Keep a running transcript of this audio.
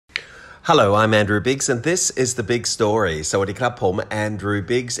Hello, I'm Andrew Biggs and this is the Big Story สวัสดีครับผม Andrew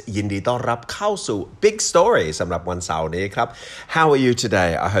Biggs ยินดีต้อนรับเข้าสู่ Big Story สำหรับวันเสาร์นี้ครับ How are you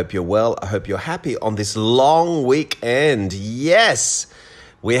today? I hope you're well. I hope you're happy on this long weekend. Yes,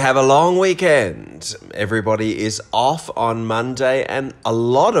 we have a long weekend. Everybody is off on Monday and a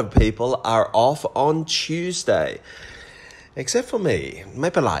lot of people are off on Tuesday. Except for me ไม่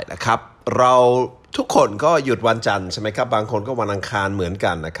เป็นไรนะครับเราทุกคนก็หยุดวันจันทร์ใช่ไหมครับบางคนก็วันอังคารเหมือน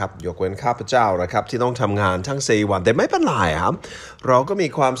กันนะครับยกเว้นข้าพเจ้านะครับที่ต้องทำงานทั้ง4วันแต่ไม่เป็นไรครับเราก็มี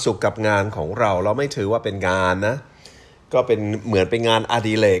ความสุขกับงานของเราไม่ถือว่าเป็นงานนะก็เป็นเหมือนเป็นงานอ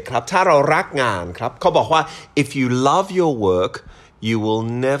ดิเรกครับถ้าเรารักงานครับเขาบอกว่า if you love your work you will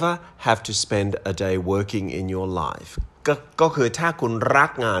never have to spend a day working in your life ก็คือถ้าคุณรั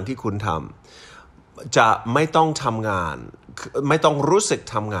กงานที่คุณทำจะไม่ต้องทำงานไม่ต้องรู้สึก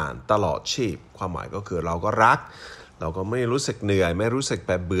ทำงานตลอดชีพความหมายก็คือเราก็รักเราก็ไม่รู้สึกเหนื่อยไม่รู้สึกแ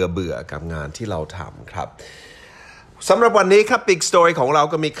บบเบื่อกับงานที่เราทำครับสำหรับวันนี้ครับ Big Story ของเรา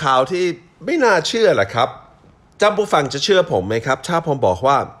ก็มีข่าวที่ไม่น่าเชื่อแหละครับท่านผู้ฟังจะเชื่อผมไหมครับถ้าผมบอก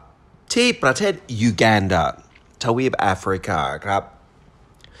ว่าที่ประเทศยูกันดาทวีปแอฟริกาครับ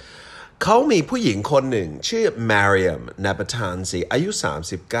เขามีผู้หญิงคนหนึ่งชื่อ Mariam Nabatanzi อายุ39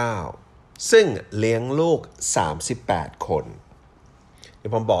ซึ่งเลี้ยงลูก38คนเดี๋ย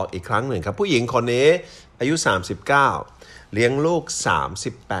วผมบอกอีกครั้งหนึ่งครับผู้หญิงคนนี้อายุ39เลี้ยงลูก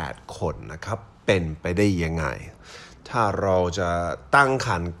38คนนะครับเป็นไปได้ยังไงถ้าเราจะตั้งค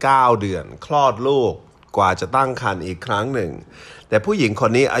รรภ์9เดือนคลอดลูกกว่าจะตั้งครรภ์อีกครั้งหนึ่งแต่ผู้หญิงค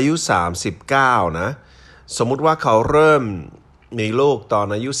นนี้อายุ39นะสมมุติว่าเขาเริ่มมีลูกตอน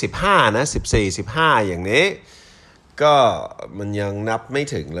อายุ15นะ14-15อย่างนี้ก็มันยังนับไม่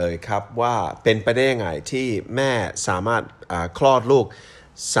ถึงเลยครับว่าเป็นไปได้ยังไงที่แม่สามารถคลอดลูก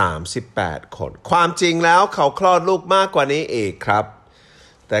38คนความจริงแล้วเขาคลอดลูกมากกว่านี้อีกครับ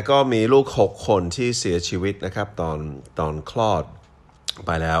แต่ก็มีลูก6คนที่เสียชีวิตนะครับตอนคลอดไป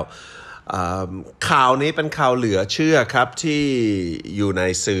แล้วข่าวนี้เป็นข่าวเหลือเชื่อครับที่อยู่ใน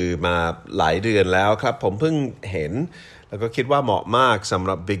สื่อมาหลายเดือนแล้วครับผมเพิ่งเห็นแล้วก็คิดว่าเหมาะมากสำห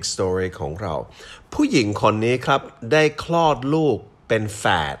รับ Big Story ของเราผู้หญิงคนนี้ครับได้คลอดลูกเป็นแฝ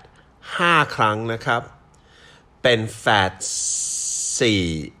ด5ครั้งนะครับเป็นแฝด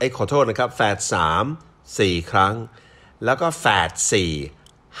4ขอโทษนะครับแฝด3 4ครั้งแล้วก็แฝด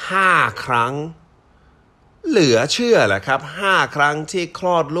4 5ครั้งเหลือเชื่อแหละครับ5ครั้งที่คล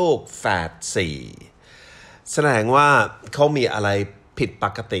อดลูกแฝด4แสดงว่าเขามีอะไรผิดป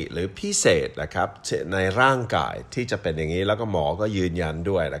กติหรือพิเศษนะครับในร่างกายที่จะเป็นอย่างนี้แล้วก็หมอก็ยืนยัน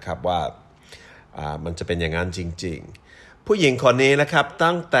ด้วยนะครับว่ามันจะเป็นอย่างนั้นจริงๆผู้หญิงคนนี้นะครับ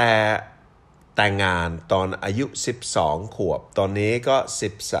ตั้งแต่แต่งงานตอนอายุ12ขวบตอนนี้ก็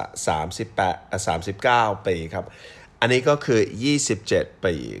39ปีครับอันนี้ก็คือ27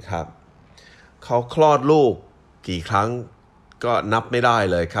ปีครับเขาคลอดลูกกี่ครั้งก็นับไม่ได้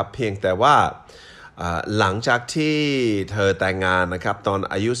เลยครับเพียงแต่ว่าหลังจากที่เธอแต่งงานนะครับตอน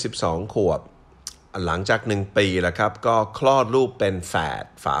อายุ12ขวบหลังจาก1ปีแล้วครับก็คลอดลูกเป็นแฝด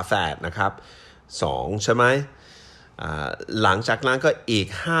ฝาแฝดนะครับ2ใช่ไหมหลังจากนั้นก็อีก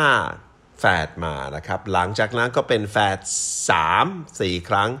5แฝดมานะครับหลังจากนั้นก็เป็นแฝด3 4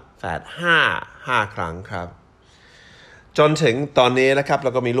ครั้งแฝด5ครั้งครับจนถึงตอนนี้นะครับเร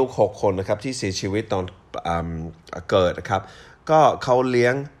าก็มีลูก6คนนะครับที่เสียชีวิตตอนเกิดนะครับก็เขาเลี้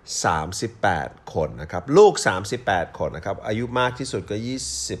ยง38คนนะครับลูก38คนนะครับอายุมากที่สุดก็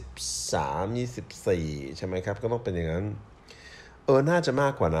23 24ใช่ไหมครับก็ต้องเป็นอย่างนั้นน่าจะมา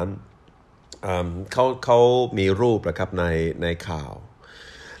กกว่านั้นเขามีรูปนะครับในข่าว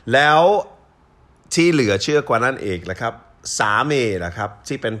แล้วที่เหลือเชื่อกว่านั้นเองนะครับสามีนะครับ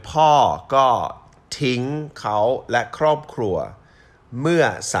ที่เป็นพ่อก็ทิ้งเขาและครอบครัวเมื่อ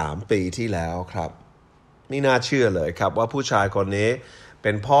3ปีที่แล้วครับนี่น่าเชื่อเลยครับว่าผู้ชายคนนี้เ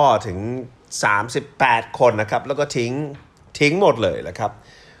ป็นพ่อถึง38คนนะครับแล้วก็ทิ้งหมดเลยนะครับ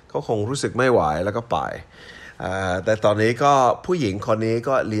เขาคงรู้สึกไม่ไหวแล้วก็ไปแต่ตอนนี้ก็ผู้หญิงคนนี้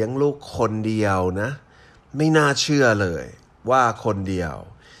ก็เลี้ยงลูกคนเดียวนะไม่น่าเชื่อเลยว่าคนเดียว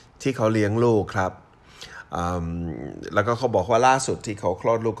ที่เขาเลี้ยงลูกครับแล้วก็เขาบอกว่าล่าสุดที่เขาคล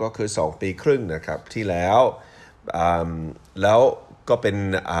อดลูกก็คือ2 ปีครึ่งนะครับที่แล้วแล้วก็เป็น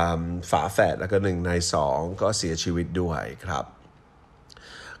ฝาแฝดแล้วก็1 ใน 2ก็เสียชีวิตด้วยครับ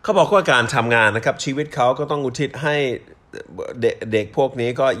เขาบอกว่าการทำงานนะครับชีวิตเขาก็ต้องอุทิศให้เด็กพวกนี้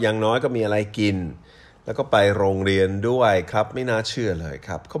ก็อย่างน้อยก็มีอะไรกินแล้วก็ไปโรงเรียนด้วยครับไม่น่าเชื่อเลยค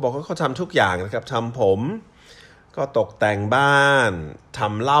รับเขาบอกว่าเขาทำทุกอย่างนะครับทำผมก็ตกแต่งบ้านท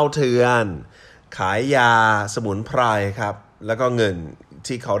ำเหล้าเถื่อนขายยาสมุนไพรครับแล้วก็เงิน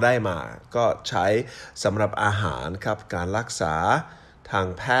ที่เขาได้มาก็ใช้สำหรับอาหารครับการรักษาท ทาง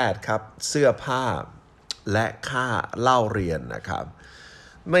แพทย์ครับเสื้อผ้าและค่าเล่าเรียนนะครับ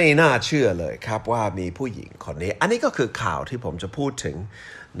ไม่น่าเชื่อเลยครับว่ามีผู้หญิงคนนี้อันนี้ก็คือข่าวที่ผมจะพูดถึง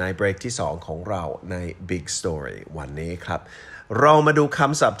ในเบรกที่2ของเราใน Big Story วันนี้ครับเรามาดูค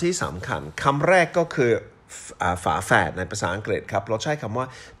ำศัพท์ที่สำคัญคำแรกก็คือฝาแฝดในภาษาอังกฤษครับเราใช้คำว่า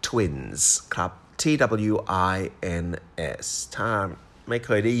twins ครับ twins ถ้าไม่เค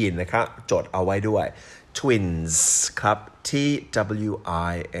ยได้ยินนะครับจดเอาไว้ด้วย twins ครับ twins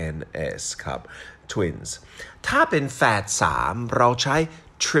ครับ twins ถ้าเป็นแฝด3เราใช้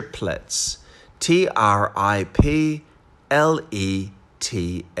triplets triplets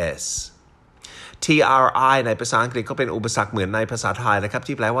tri ในภาษาอังกฤษก็เป็นอุปสรรคเหมือนในภาษาไทยนะครับ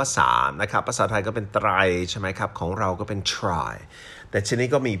ที่แปลว่า3นะครับภาษาไทยก็เป็นไตรใช่ไหมครับของเราก็เป็น try แต่ชนิด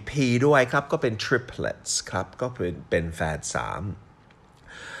ก็มี p ด้วยครับก็เป็น triplets ครับก็เป็นแฝด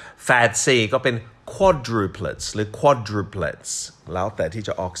3แฝด4ก็เป็น quadruplets หรือ quadruplets แล้วแต่ที่จ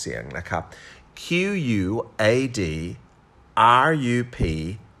ะออกเสียงนะครับ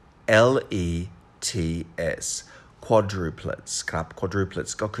quadruplets quadruplets ครับ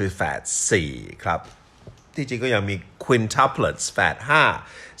quadruplets ก็คือแฝด4ครับที่จริงก็ยังมี quintuplets แฝด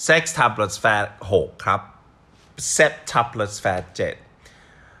5 sextuplets แฝด6ครับ septuplets แฝด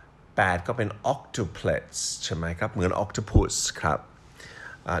7ก็เป็น octuplets ใช่ไหมครับเหมือน octopus ครับ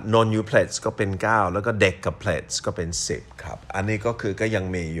nonuplets ก็เป็น9แล้วก็ decaplets ก็เป็น10ครับอันนี้ก็คือก็ยัง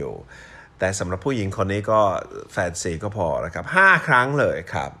มีอยู่แต่สำหรับผู้หญิงคนนี้ก็แฝด4ก็พอนะครับ5ครั้งเลย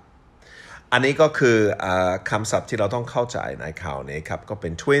ครับอันนี้ก็คือคำศัพท์ที่เราต้องเข้าใจในข่าวนี้ครับก็เป็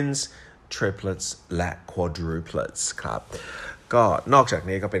น twins triplets และ quadruplets ครับก็นอกจาก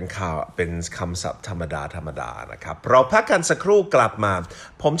นี้ก็เป็นคำศัพท์ธรรมดานะครับเราพักกันสักครู่กลับมา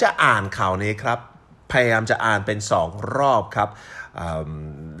ผมจะอ่านข่าวนี้ครับพยายามจะอ่านเป็น2รอบครับ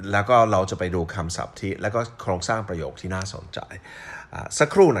แล้วก็เราจะไปดูคำศัพท์ที่แล้วก็โครงสร้างประโยคที่น่าสนใจสัก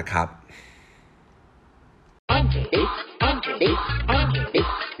ครู่นะครับ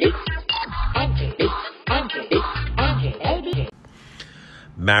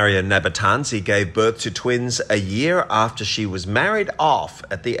Mariam Nabatanzi gave birth to twins a year after she was married off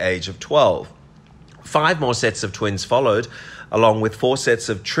at the age of 12. 5 more sets of twins followed, along with 4 sets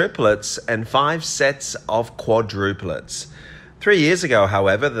of triplets and 5 sets of quadruplets. 3 years ago,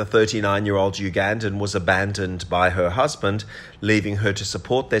 however, the 39-year-old Ugandan was abandoned by her husband, leaving her to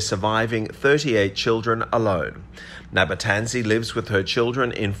support their surviving 38 children alone. Nabatanzi lives with her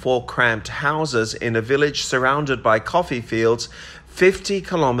children in 4 cramped houses in a village surrounded by coffee fields 50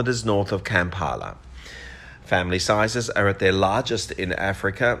 kilometers north of Kampala. Family sizes are at their largest in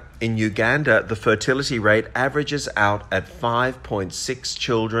Africa. In Uganda, the fertility rate averages out at 5.6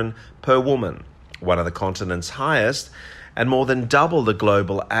 children per woman, one of the continent's highest, and more than double the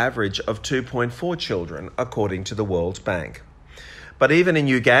global average of 2.4 children, according to the World Bank. But even in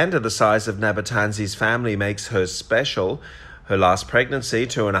Uganda, the size of Nabatanzi's family makes her special. Her last pregnancy,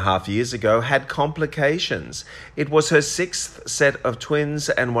 2.5 years ago, had complications. It was her 6th set of twins,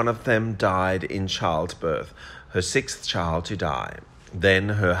 and one of them died in childbirth, her 6th child to die. Then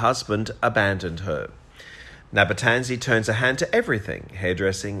her husband abandoned her. Nabatanzi turns a hand to everything: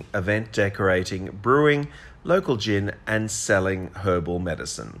 hairdressing, event decorating, brewing, local gin, and selling herbal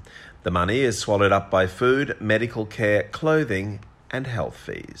medicine. The money is swallowed up by food, medical care, clothing, and health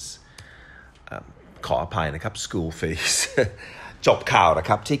fees. ขออภัยนะครับ school fees จบข่าวนะค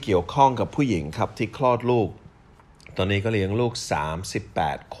รับที่เกี่ยวข้องกับผู้หญิงครับที่คลอดลูกตอนนี้ก็เลี้ยงลูก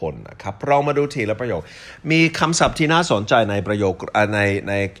38คนนะครับเรามาดูทีละประโยคมีคำศัพท์ที่น่าสนใจในประโยคใ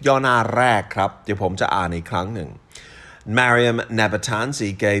นย่อหน้าแรกครับเดี๋ยวผมจะอ่านอีกครั้งหนึ่ง Mariam Nabatanzi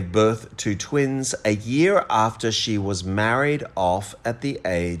gave birth to twins a year after she was married off at the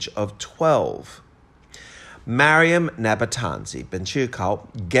age of 12.Mariam Nabatanzi เป็นชื่อเขา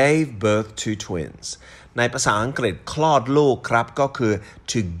gave birth to twins ในภาษาอังกฤษคลอดลูกครับก็คือ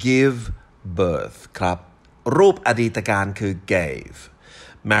to give birth ครับรูปอดีตการคือ gave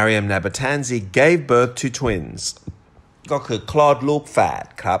Mariam Nabatanzi gave birth to twins ก็คือคลอดลูกแฝด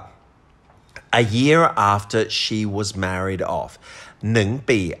ครับ a year after she was married off 1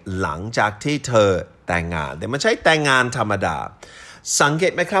 ปีหลังจากที่เธอแต่งงานแต่ไม่ใช่แต่งงานธรรมดาสังเก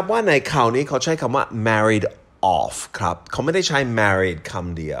ตไหมครับว่าในข่าวนี้เขาใช้คำว่า married off ครับเขาไม่ได้ใช้ married ค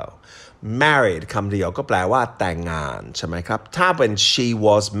ำเดียว married คำเดียวก็แปลว่าแต่งงานใช่ไหมครับถ้าเป็น she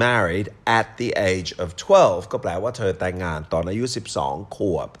was married at the age of 12 ก็แปลว่าเธอแต่งงานตอนอายุ12 ข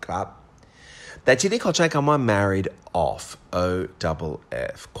วบครับแต่ที่นี่เขาใช้คำว่า married off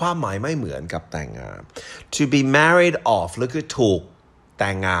O-F-F ความหมายไม่เหมือนกับแต่งงาน to be married off หรือคือถูกแ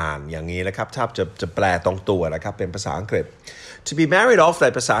ต่งงานอย่างนี้นะครับถ้าจะแปลตรงตัวนะครับเป็นภาษาอังกฤษ to be married off ใน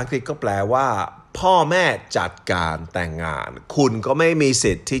ภาษาอังกฤษก็แปลว่า พ่อแม่จัดการแต่งงานคุณก็ไม่มี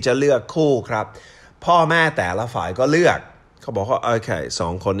สิทธิ์ที่จะเลือกคู่ครับพ่อแม่แต่ละฝ่ายก็เลือกเขาบอกว่าโอเคสอ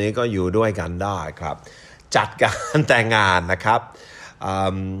งคนนี้ก็อยู่ด้วยกันได้ครับจัดการแต่งงานนะครับ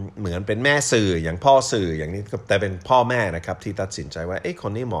เหมือนเป็นแม่สื่ออย่างพ่อสื่ออย่างนี้แต่เป็นพ่อแม่นะครับที่ตัดสินใจว่าค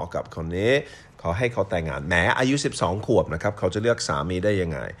นนี้เหมาะกับคนนี้ขอให้เขาแต่งงานแม้อายุ12ขวบนะครับเขาจะเลือกสามีได้ยั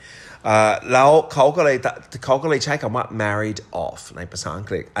งไงแล้วเขาก็เลยใช้คำว่า married off ในภาษาอัง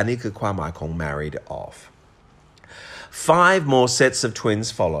กฤษอันนี้คือความหมายของ married off Five more sets of twins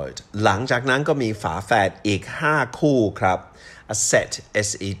followed หลังจากนั้นก็มีฝาแฝดอีก5คู่ครับ a set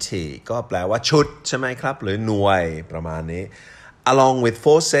S-E-T ก็แปลว่าชุดใช่ไหมครับหรือหน่วยประมาณนี้ along with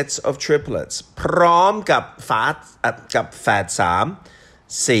 4 sets of triplets พร้อมกับแฝด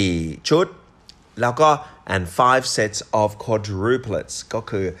4ชุดแล้วก็ and 5 sets of quadruplets ก็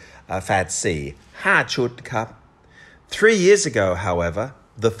คือแฝด5ชุดครับ 3 years ago however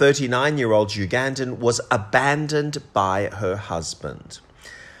the 39-year-old Ugandan was abandoned by her husband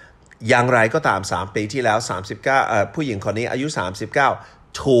อย่างไรก็ตาม3ปีที่แล้ว39ผู้หญิงคนนี้อายุ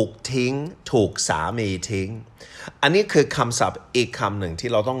39ถูกทิ้งถูกสามีทิ้งอันนี้คือคำศัพท์อีกคำหนึ่งที่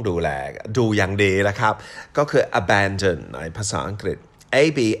เราต้องดูอย่างดีนะครับก็คือ abandon ในภาษาอังกฤษ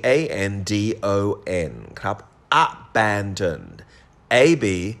A-B-A-N-D-O-N ครับ abandoned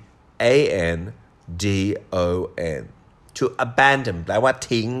A-B-A-N-D-O-N to abandon แปลว่า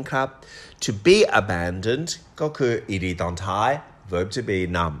ทิ้งครับ to be abandoned ก็คือ ed ตอนท้าย verb to be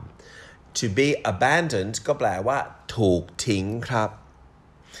นำ to be abandoned ก็แปลว่าถูกทิ้งครับ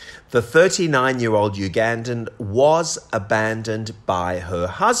The 39-year-old Ugandan was abandoned by her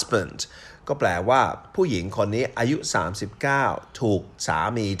husband ก็แปลว่าผู้หญิงคนนี้อายุ39ถูกสา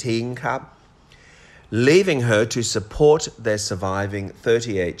มีทิ้งครับ leaving her to support their surviving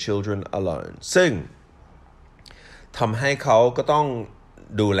 38 children alone ซึ่งทำให้เขาก็ต้อง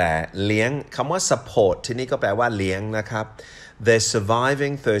ดูแลเลี้ยงคำว่า support ที่นี่ก็แปลว่าเลี้ยงนะครับ They're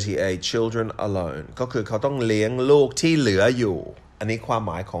surviving 38 children alone ก็คือเขาต้องเลี้ยงลูกที่เหลืออยู่อันนี้ความห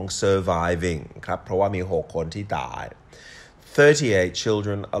มายของ surviving ครับเพราะว่ามี6คนที่ตาย38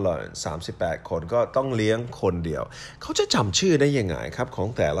 children alone 38 คนก็ต้องเลี้ยงคนเดียวเขาจะจำชื่อได้ยังไงครับของ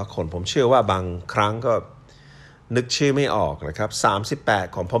แต่ละคนผมเชื่อว่าบางครั้งก็นึกชื่อไม่ออกนะครับ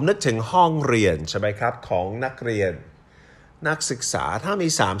38คนผมนึกถึงห้องเรียนใช่ไหมครับของนักเรียนนักศึกษาถ้ามี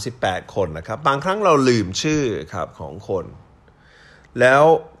38คนนะครับบางครั้งเราลืมชื่อครับของคนแล้ว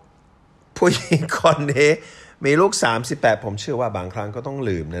ผู้หญิงคนนี้มีลูก38ผมเชื่อว่าบางครั้งก็ต้อง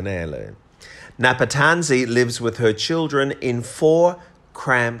ลืมแน่ๆเลย Nabatanzi lives with her children in 4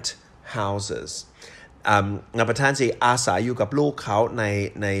 cramped houses Nabatanzi อาศัยอยู่กับลูกเขาใ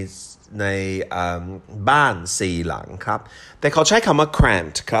นบ้าน4หลังครับแต่เขาใช้คำว่า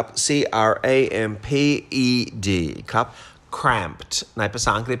cramped ครับ C-R-A-M-P-E-D ครับ cramped ในภาษ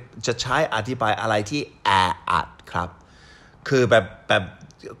าอังกฤษจะใช้อธิบายอะไรที่แออัดครับคือแบบ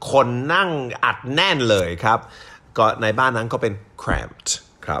คนนั่งอัดแน่นเลยครับก็ในบ้านนั้นก็เป็น cramped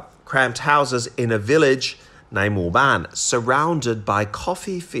ครับ cramped houses in a village ในหมู่บ้าน surrounded by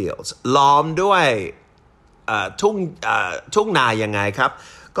coffee fields ล้อมด้วยทุ่งนายังไงครับ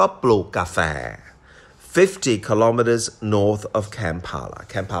ก็ปลูกกาแฟ50 kilometers north of Kampala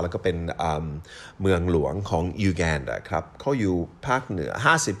ก็เป็นเมืองหลวงของยูกันดาครับเขาอยู่ภาคเหนือ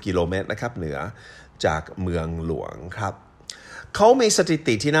50กิโลเมตรนะครับเหนือจากเมืองหลวงครับเขามีสถิ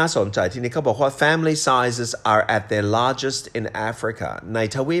ติที่น่าสนใจที่นี่เขาบอกว่า family sizes are at their largest in Africa ใน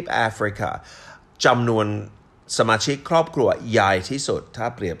ทวีปแอฟริกาจำนวนสมาชิกครอบครัวใหญ่ที่สุดถ้า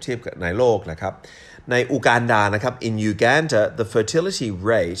เปรียบเทียบกับในโลกนะครับในอูกันดานะครับ in Uganda the fertility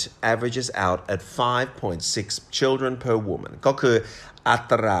rate averages out at 5.6 children per woman ก็คืออั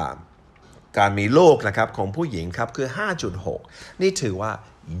ตราการมีลูกนะครับของผู้หญิงครับคือ 5.6 นี่ถือว่า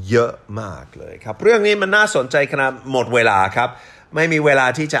เยอะมากเลยครับเรื่องนี้มันน่าสนใจขนาดหมดเวลาครับไม่มีเวลา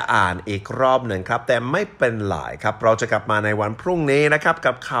ที่จะอ่านอีกรอบหนึ่งครับแต่ไม่เป็นไรครับเราจะกลับมาในวันพรุ่งนี้นะครับ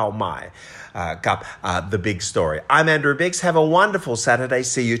กับข่าวใหม่กับ The Big Story I'm Andrew Biggs have a wonderful Saturday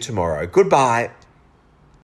see you tomorrow goodbye